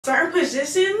certain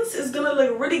positions is gonna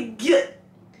look really good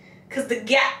because the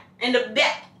gap in the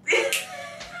back.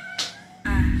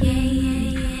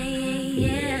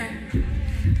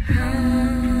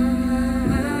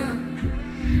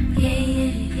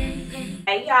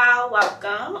 Hey y'all,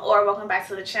 welcome back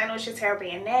to the channel. It's Jaterra,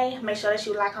 Bria'Na. Make sure that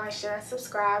you like, comment, share, and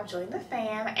subscribe. Join the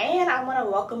fam. And I want to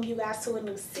welcome you guys to a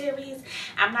new series.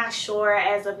 I'm not sure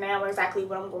as of now exactly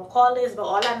what I'm going to call this, but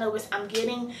all I know is I'm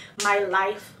getting my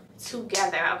life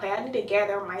together. Okay, I need to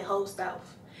gather my whole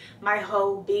self, my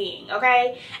whole being.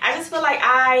 Okay, I just feel like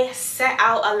I set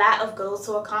out a lot of goals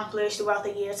to accomplish throughout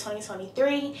the year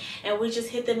 2023, and we just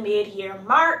hit the mid-year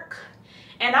mark.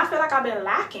 And I feel like I've been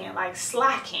lacking, like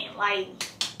slacking, like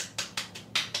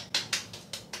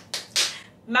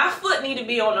my foot need to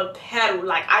be on the pedal.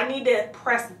 Like I need to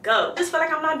press go. I just feel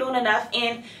like I'm not doing enough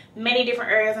in many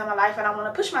different areas of my life, and I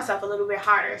want to push myself a little bit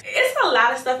harder. It's a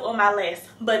lot of stuff on my list,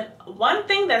 but one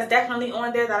thing that's definitely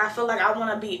on there that I feel like I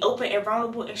want to be open and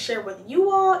vulnerable and share with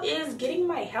you all is getting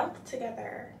my health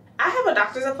together. I have a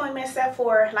doctor's appointment set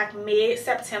for like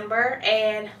mid-September,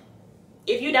 and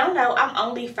if you don't know, I'm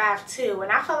only 5'2",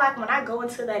 and I feel like when I go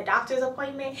into that doctor's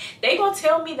appointment, they gonna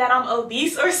tell me that I'm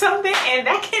obese or something, and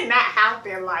that cannot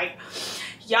happen. Like,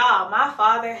 y'all, my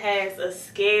father has a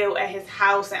scale at his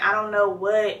house, and I don't know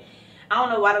why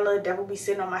the little devil be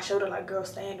sitting on my shoulder like, girl,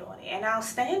 stand on it. And I'll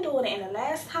stand on it, and the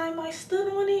last time I stood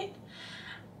on it,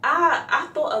 I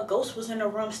thought a ghost was in the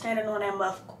room standing on that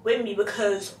muff with me,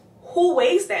 because who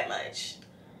weighs that much?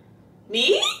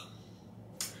 Me?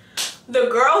 The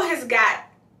girl has got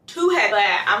two heads, but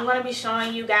I'm going to be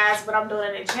showing you guys what I'm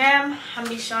doing in the gym. I'm going to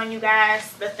be showing you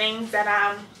guys the things that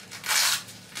I'm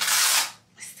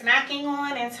snacking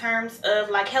on in terms of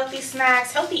like healthy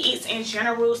snacks, healthy eats in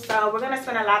general. So we're going to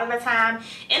spend a lot of the time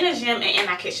in the gym and in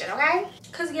my kitchen, okay?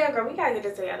 Because yeah, girl, we got to get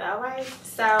this together, all right?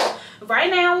 So right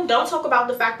now, don't talk about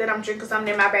the fact that I'm drinking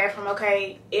something in my bathroom,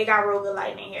 okay? It got real good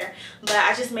light in here. But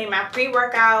I just made my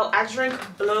pre-workout. I drink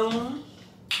Bloom.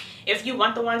 If you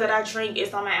want the one that I drink,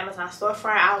 it's on my Amazon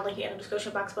storefront. I'll link it in the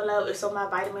description box below. It's on my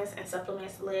vitamins and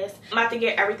supplements list. I'm about to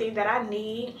get everything that I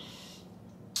need,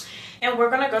 and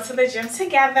we're gonna go to the gym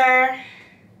together.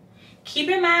 Keep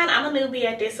in mind, I'm a newbie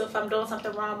at this, so if I'm doing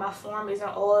something wrong, my form isn't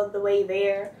all the way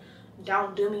there.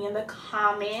 Don't do me in the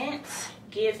comments.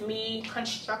 Give me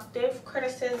constructive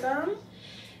criticism,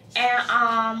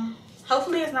 and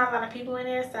hopefully it's not a lot of people in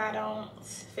there, so I don't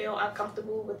feel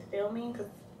uncomfortable with filming, because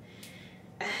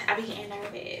I be getting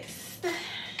nervous.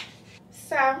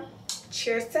 So,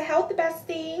 cheers to health,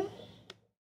 bestie.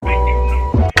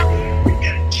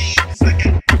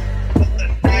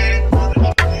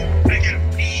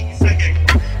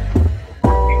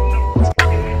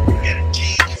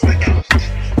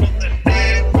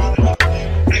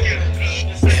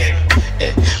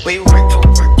 We work to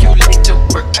work, you like to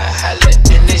work, I holla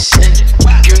in this end.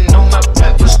 You know my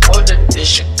rap was older than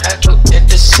Chicago in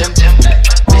December.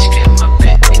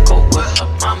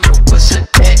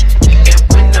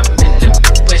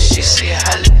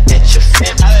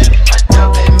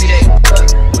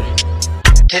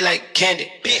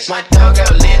 Candy. My dog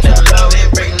out laying down low,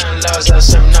 ain't breaking no laws, out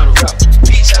serving on the road.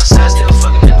 Beach outside, still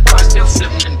fucking in the car, still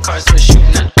flipping in the car, still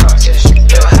shooting at the car.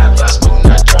 Little hot box, smoking,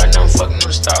 not trying, I'm fucking on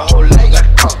the star, whole leg got a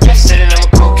call. Sitting on a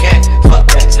cocaine, fuck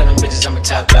that, tell them bitches I'm a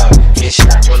top dog. Get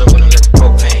shot, roll up with them, let the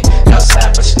propane.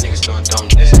 Outside, bunch of niggas doing dumb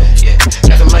this. Yeah,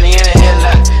 got the money in the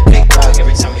headlight, big dog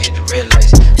every time we hit the red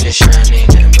lights. Just sure ain't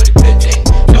nothing but a good thing.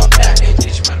 Don't die, ain't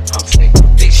teach me how to pump fake.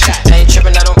 Big shot, I ain't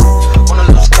tripping, I don't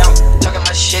wanna lose count, talking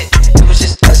my shit.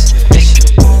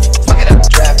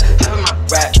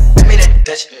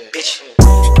 Bitch,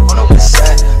 on the west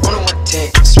side, on the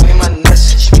 110, swing my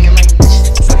nuts, swinging my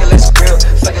nuts. Fuck it, let's grill,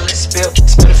 fuck it, let's spill,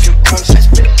 spin a few crumbs,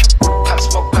 pop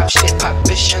smoke, pop shit, pop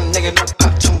bitch, young nigga don't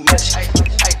pop too much.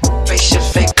 Face shit,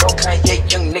 fake go, Kanye,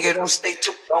 young nigga don't stay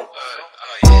too long.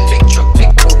 Big truck,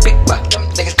 big boom, big bop, them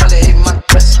niggas probably hate my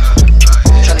dress.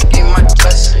 Tryna get my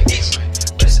dress,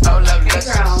 but it's all out less.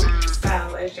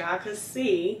 So as y'all could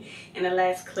see in the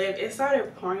last clip, it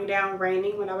started pouring down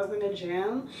raining when I was in the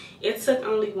gym. It took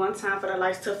only one time for the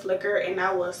lights to flicker, and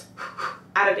I was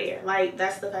out of there. Like,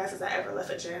 that's the fastest I ever left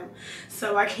a gym.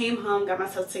 So I came home, got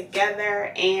myself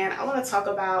together, and I want to talk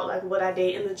about like what I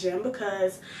did in the gym,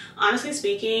 because honestly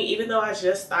speaking, even though I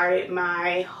just started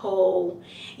my whole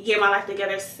Get My Life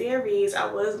Together series,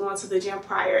 I was going to the gym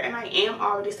prior, and I am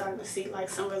already starting to see like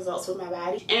some results with my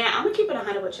body. And I'm gonna keep it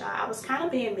 100 with y'all. I was kind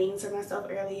of being mean to myself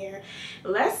earlier.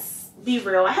 Let's be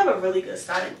real, I have a really good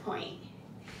starting point.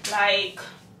 Like,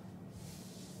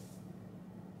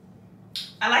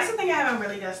 I like to think I have a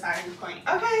really good starting point,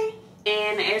 okay?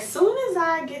 And as soon as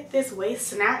I get this waist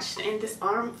snatched and this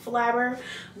arm flabber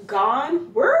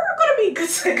gone, we're gonna be good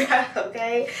to go,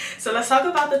 okay? So let's talk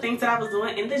about the things that I was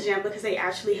doing in the gym, because they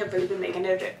actually have really been making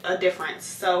a difference.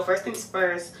 So first things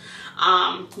first,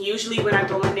 usually when I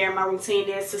go in there, my routine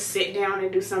is to sit down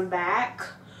and do some back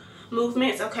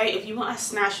movements, okay? If you want a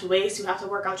snatched waist, you have to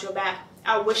work out your back.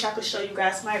 I wish I could show you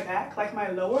guys my back, like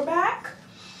my lower back,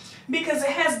 because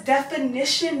it has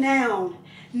definition now.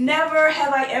 Never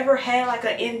have I ever had like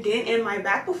an indent in my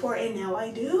back before, and now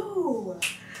I do.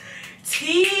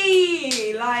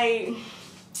 Like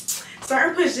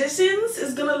certain positions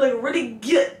is gonna look really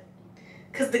good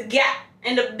because the gap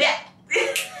in the back.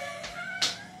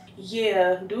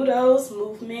 Yeah, do those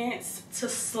movements to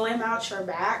slim out your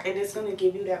back, and it's gonna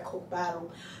give you that Coke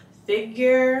bottle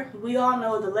figure. We all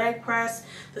know the leg press,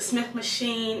 the Smith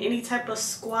machine, any type of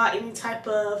squat, any type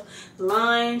of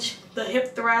lunge, the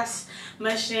hip thrust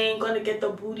machine, gonna get the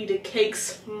booty, the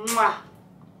cakes. Mwah.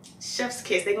 Chef's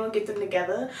kiss, they're gonna get them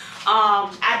together.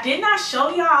 I did not show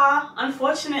y'all,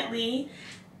 unfortunately.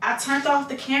 I turned off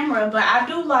the camera, but I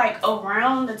do like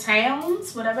around the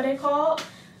towns, whatever they call.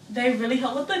 They really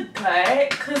help with the gut,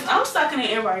 because I'm sucking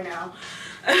it in right now.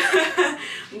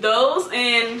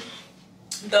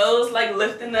 Those like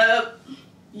lifting up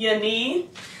your knee,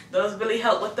 those really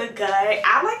help with the gut.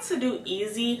 I like to do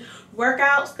easy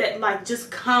workouts that like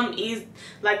just come easy,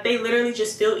 like they literally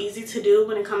just feel easy to do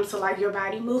when it comes to like your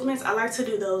body movements. I like to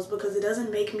do those because it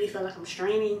doesn't make me feel like I'm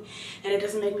straining, and it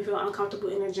doesn't make me feel uncomfortable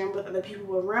in the gym with other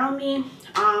people around me.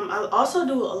 I also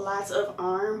do lots of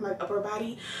arm, like upper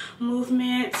body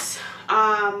movements.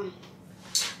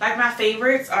 Like my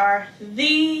favorites are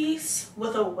these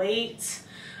with a weight,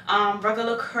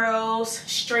 regular curls,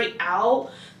 straight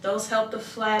out. Those help the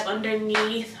flab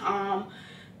underneath.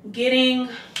 Getting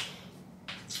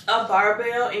a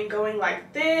barbell and going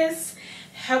like this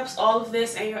helps all of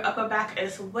this and your upper back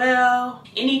as well.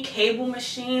 Any cable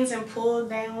machines and pull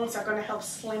downs are going to help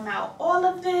slim out all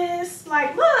of this.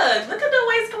 Like look at the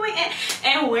waist going in,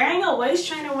 and wearing a waist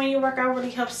trainer when you work out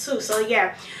really helps too. So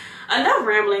yeah, enough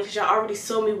rambling because y'all already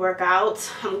saw me work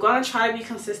out. I'm going to try to be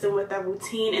consistent with that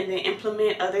routine and then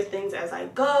implement other things as I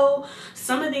go.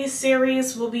 Some of these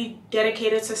series will be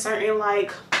dedicated to certain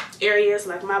like areas,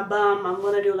 like my bum. I'm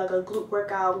going to do like a glute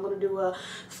workout. I'm going to do a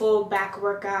full back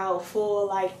workout, full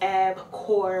like ab,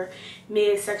 core,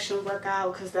 midsection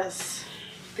workout, because this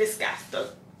got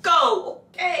to go,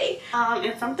 okay?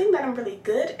 And something that I'm really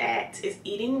good at is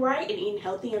eating right and eating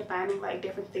healthy and finding like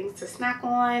different things to snack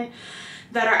on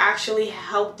that are actually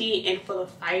healthy and full of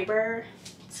fiber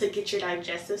to get your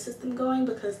digestive system going,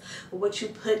 because what you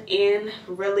put in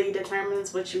really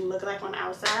determines what you look like on the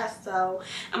outside. So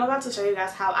I'm about to show you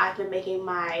guys how I've been making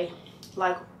my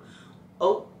like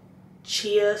oat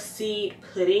chia seed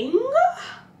pudding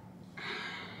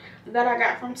that I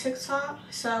got from TikTok.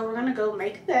 So we're gonna go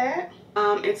make that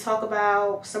and talk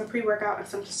about some pre-workout and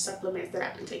some supplements that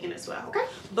I've been taking as well. Okay,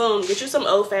 boom, get you some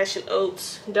old-fashioned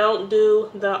oats. Don't do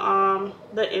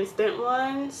the instant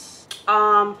ones.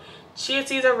 Chia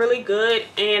seeds are really good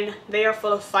and they are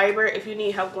full of fiber. If you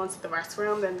need help going to the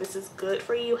restroom, then this is good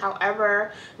for you.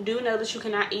 However, do know that you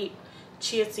cannot eat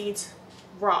chia seeds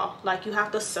raw. Like you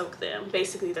have to soak them.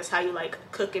 Basically that's how you like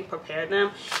cook and prepare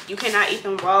them. You cannot eat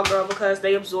them raw, girl, because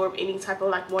they absorb any type of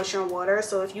like moisture and water.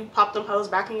 So if you pop them hoes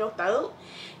back in your throat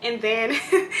and then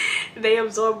they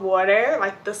absorb water,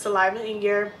 like the saliva in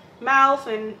your mouth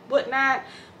and whatnot,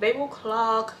 they will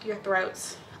clog your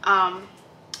throats.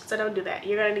 So don't do that.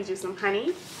 You're gonna need you some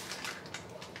honey.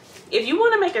 If you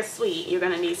want to make it sweet, you're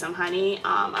gonna need some honey.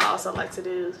 I also like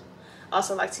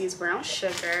to use brown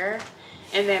sugar.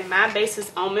 And then my base is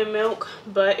almond milk,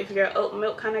 but if you're an oat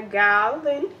milk kind of gal,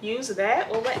 then use that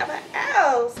or whatever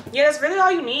else. Yeah, that's really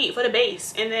all you need for the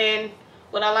base. And then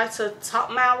what I like to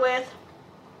top mine with,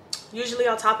 usually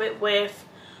I'll top it with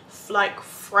like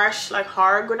fresh, like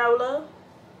hard granola,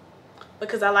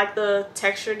 because I like the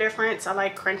texture difference. I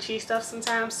like crunchy stuff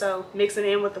sometimes, so mixing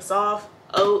in with the soft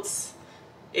oats,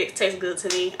 it tastes good to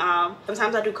me.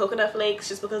 Sometimes I do coconut flakes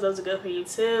just because those are good for you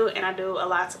too, and I do a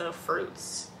lot of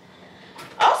fruits.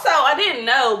 Also, I didn't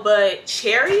know, but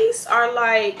cherries are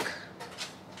like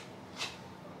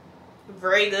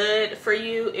very good for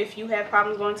you if you have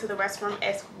problems going to the restroom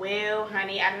as well,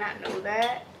 honey. I did not know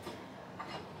that.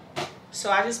 So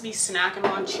I just be snacking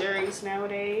on cherries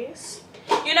nowadays.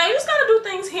 You know, you just gotta do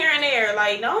things here and there.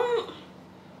 Like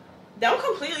don't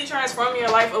completely transform your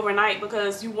life overnight,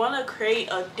 because you want to create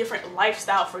a different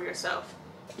lifestyle for yourself.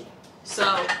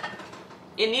 So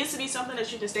it needs to be something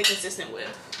that you can stay consistent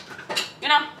with, you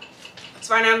know.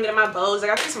 So right now I'm getting my bows. I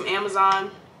got these from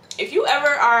Amazon. If you ever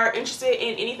are interested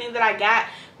in anything that I got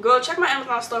Girl, check my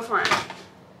Amazon storefront.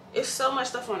 It's so much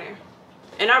stuff on there.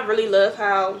 And I really love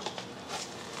how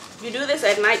you do this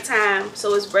at nighttime,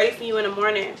 so it's ready for you in the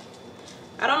morning.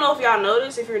 I don't know if y'all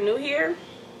notice, if you're new here,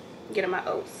 getting my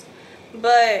oats,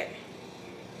 but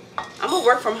I'm a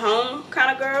work from home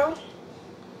kind of girl.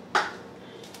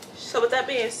 So with that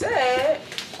being said,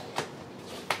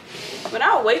 when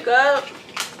I wake up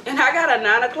and I got a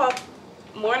 9 o'clock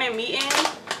morning meeting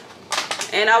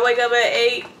and I wake up at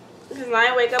 8 because I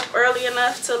ain't wake up early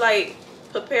enough to like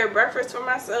prepare breakfast for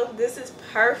myself, this is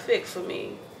perfect for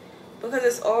me because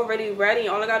it's already ready.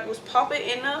 All I gotta do is pop it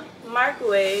in the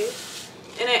microwave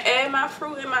and then add my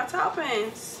fruit and my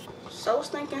toppings. So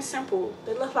stinking simple.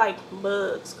 They look like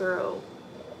bugs, girl.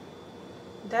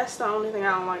 That's the only thing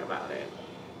I don't like about it.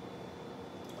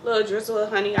 Little drizzle of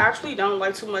honey. I actually don't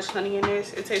like too much honey in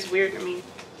this. It tastes weird to me.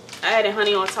 I added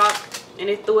honey on top and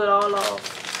it threw it all off.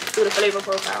 Threw the flavor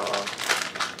profile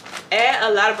off.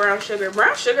 Add a lot of brown sugar.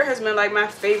 Brown sugar has been like my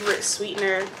favorite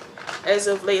sweetener as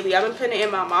of lately. I've been putting it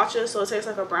in my matcha, so it tastes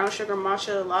like a brown sugar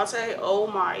matcha latte. Oh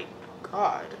my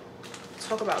god.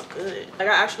 Talk about good. Like,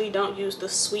 I actually don't use the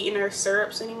sweetener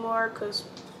syrups anymore because,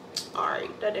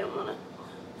 alright, that didn't want to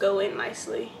go in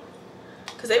nicely.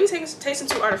 Because they be tasting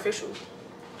too artificial.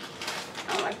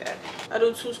 I don't like that. I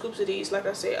do 2 scoops of these. Like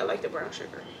I said, I like the brown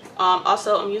sugar.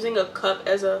 Also, I'm using a cup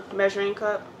as a measuring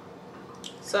cup.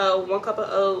 So 1 cup of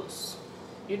oats,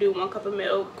 you do 1 cup of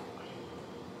milk.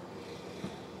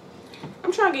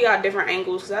 I'm trying to get y'all different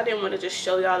angles because I didn't want to just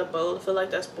show y'all the bowl. I feel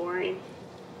like that's boring.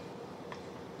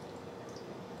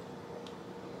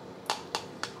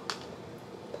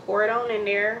 Pour it on in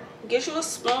there. Get you a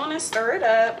spoon and stir it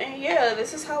up. And yeah,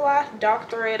 this is how I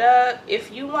doctor it up.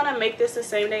 If you want to make this the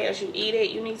same day as you eat it,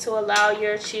 you need to allow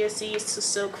your chia seeds to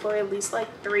soak for at least like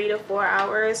 3 to 4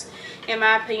 hours. In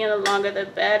my opinion, the longer the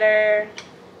better.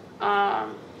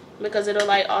 Because it'll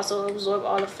like also absorb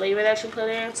all the flavor that you put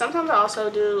in. Sometimes I also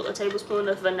do a tablespoon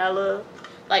of vanilla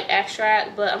like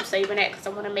extract, but I'm saving that because I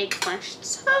want to make French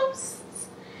toast.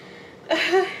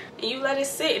 And you let it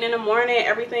sit, and in the morning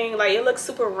everything, like, it looks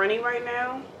super runny right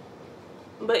now,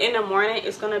 but in the morning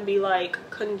it's gonna be like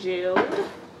congealed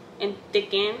and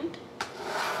thickened.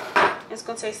 It's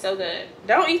gonna taste so good.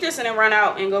 Don't eat this and then run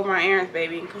out and go run errands,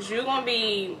 baby, because you're gonna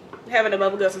be having a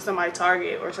bubble guts in somebody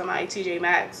Target or somebody TJ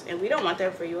Maxx, and we don't want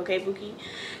that for you, okay, Bookie?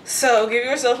 So give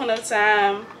yourself enough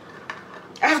time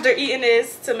after eating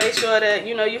this to make sure that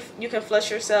you know you can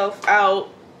flush yourself out.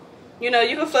 You know,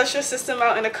 you can flush your system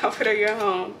out in the comfort of your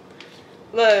home.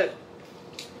 Look,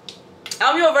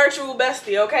 I'm your virtual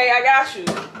bestie, okay? I got you.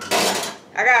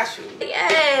 I got you.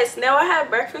 Yes, now I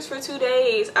had breakfast for 2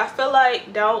 days. I feel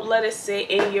like don't let it sit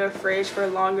in your fridge for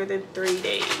longer than 3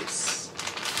 days.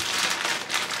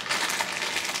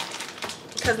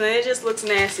 Because then it just looks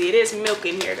nasty. It is milk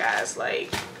in here, guys.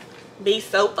 Like, be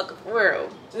so fucking real.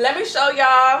 Let me show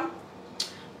y'all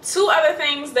 2 other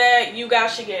things that you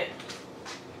guys should get.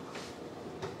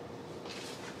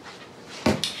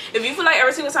 If you feel like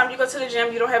every single time you go to the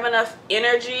gym you don't have enough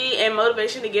energy and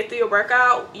motivation to get through your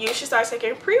workout, you should start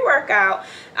taking pre-workout.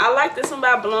 I like this one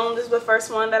by Bloom. This is the first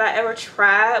one that I ever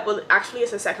tried. Well, actually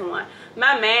it's the second one.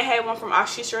 My man had one from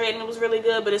Oxy Straight and it was really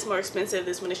good, but it's more expensive.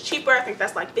 This one is cheaper. I think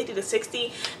that's like 50 to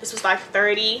 60. This was like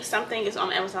 30 something. It's on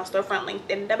the Amazon storefront,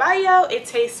 linked in the bio. It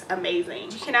tastes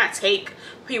amazing. You cannot take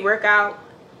pre-workout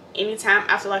anytime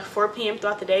after like 4 p.m.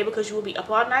 throughout the day because you will be up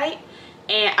all night.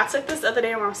 And I took this the other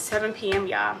day around 7 p.m.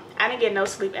 y'all. I didn't get no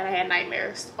sleep and I had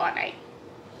nightmares all night.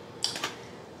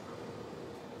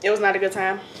 It was not a good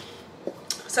time.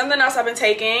 Something else I've been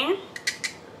taking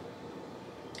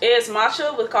is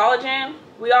matcha with collagen.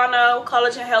 We all know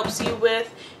collagen helps you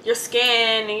with your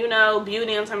skin and, you know,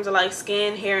 beauty in terms of like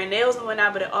skin, hair, and nails and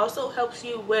whatnot, but it also helps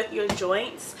you with your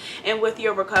joints and with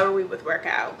your recovery with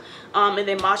workout. And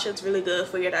then matcha is really good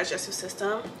for your digestive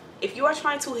system. If you are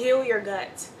trying to heal your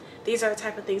gut, these are the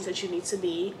type of things that you need to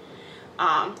be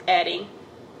adding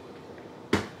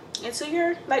into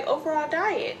your like overall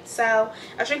diet. So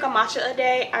I drink a matcha a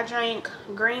day. I drink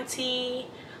green tea,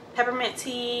 peppermint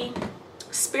tea,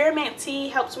 spearmint tea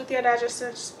helps with your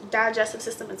digestive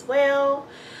system as well.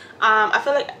 I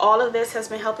feel like all of this has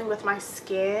been helping with my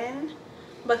skin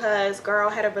because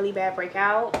girl had a really bad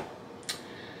breakout.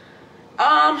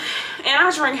 And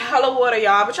I drink hella water,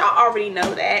 y'all, but y'all already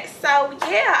know that. So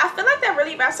yeah, I feel like that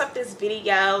really wraps up this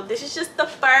video. This is just the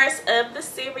first of the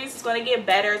series. It's going to get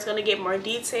better. It's going to get more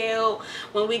detailed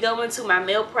when we go into my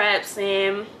meal preps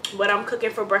and what I'm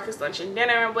cooking for breakfast, lunch, and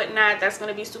dinner and whatnot. That's going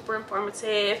to be super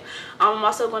informative. I'm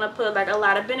also going to put like a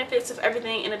lot of benefits of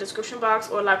everything in the description box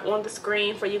or like on the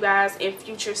screen for you guys in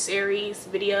future series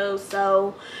videos,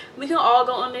 so we can all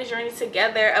go on this journey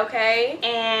together, okay?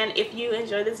 And if you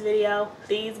enjoyed this video,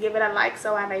 please give it a like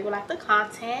so I know you like the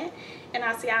content, and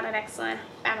I'll see y'all in the next one.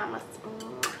 Bye,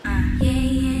 mamas.